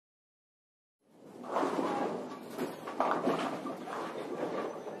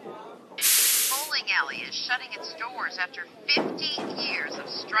alley is shutting its doors after 50 years of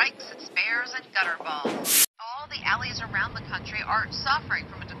strikes at spares and gutter balls. All the alleys around the country are suffering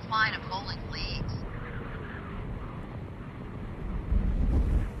from a decline of bowling leagues.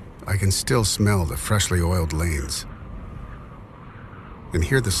 I can still smell the freshly oiled lanes and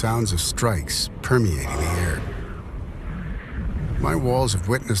hear the sounds of strikes permeating the air. My walls have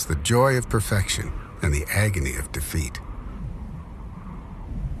witnessed the joy of perfection and the agony of defeat.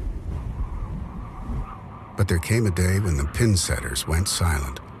 But there came a day when the pin setters went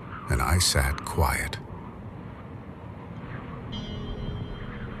silent, and I sat quiet.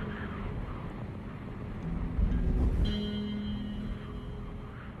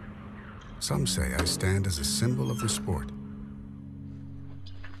 Some say I stand as a symbol of the sport.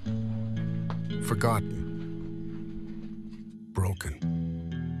 Forgotten, broken,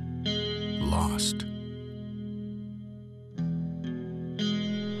 lost.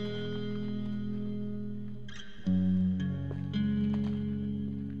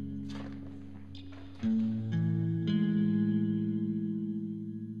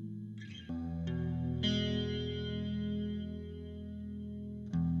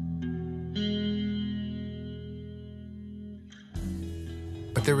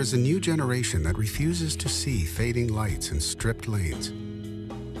 But there is a new generation that refuses to see fading lights and stripped lanes.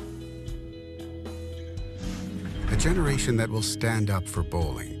 A generation that will stand up for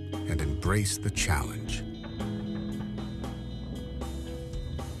bowling and embrace the challenge.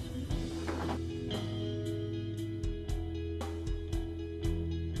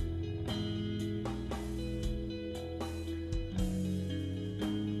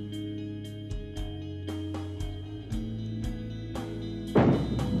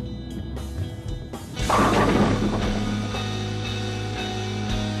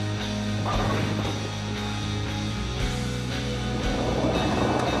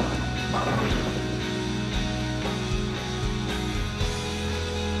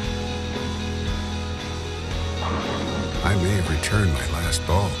 I may have returned my last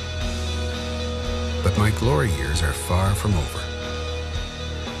ball, but my glory years are far from over.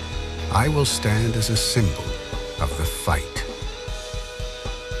 I will stand as a symbol of the fight.